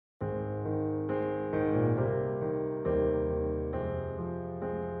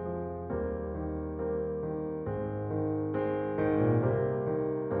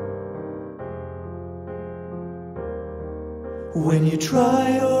When you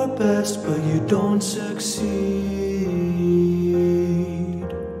try your best but you don't succeed.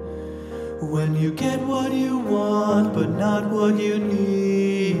 When you get what you want but not what you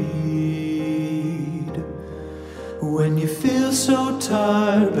need. When you feel so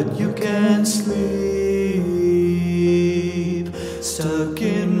tired but you can't sleep. Stuck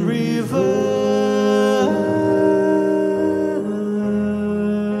in reverse.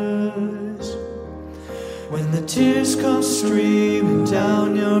 When the tears come streaming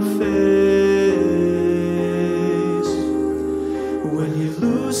down your face. When you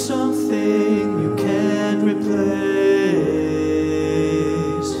lose something you can't replace.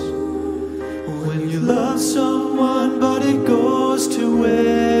 When you love someone but it goes to waste.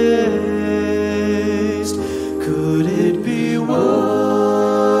 Could it be worse?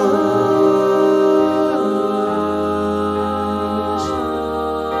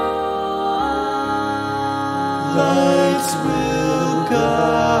 Lights will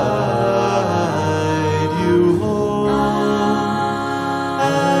guide you home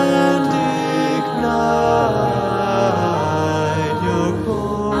and ignite your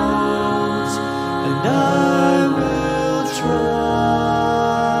bones, and I will try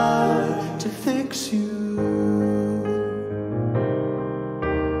to fix you.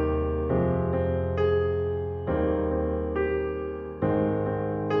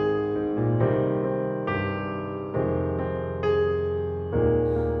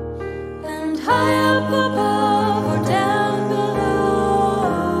 High up above or down below,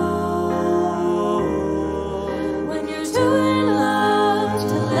 when you're too in love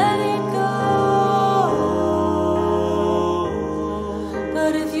to let it go.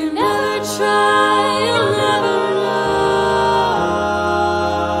 But if you never try, you'll never know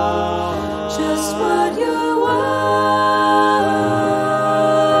just what you're worth.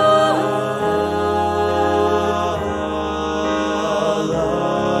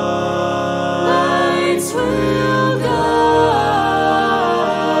 Will guide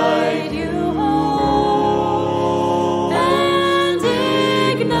you home and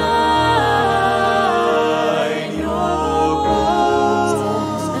ignite your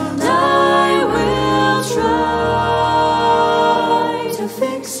bones, and I will try to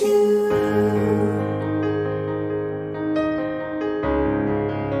fix you.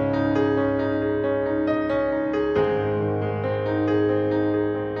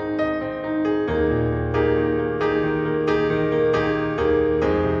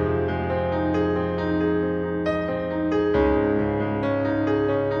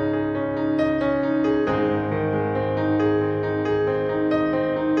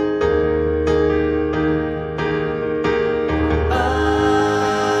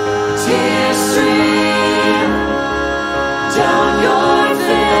 Tears stream down your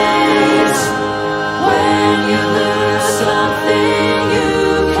face when you lose something you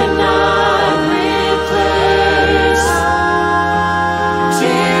cannot replace.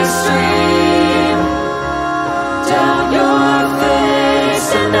 Tears stream down your face,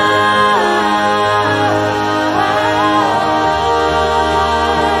 and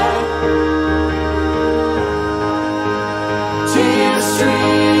tears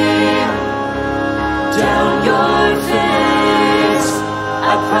stream down your face.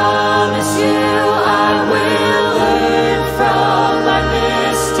 I promise you I will learn from my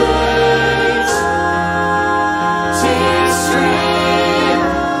mistakes. Tears stream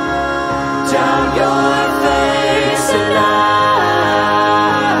down your face, and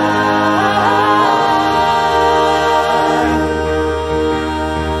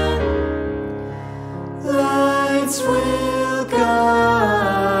lights will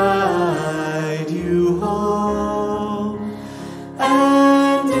guide you home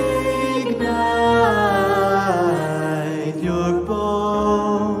and ignite your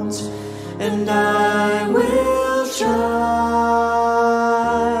bones, and I will try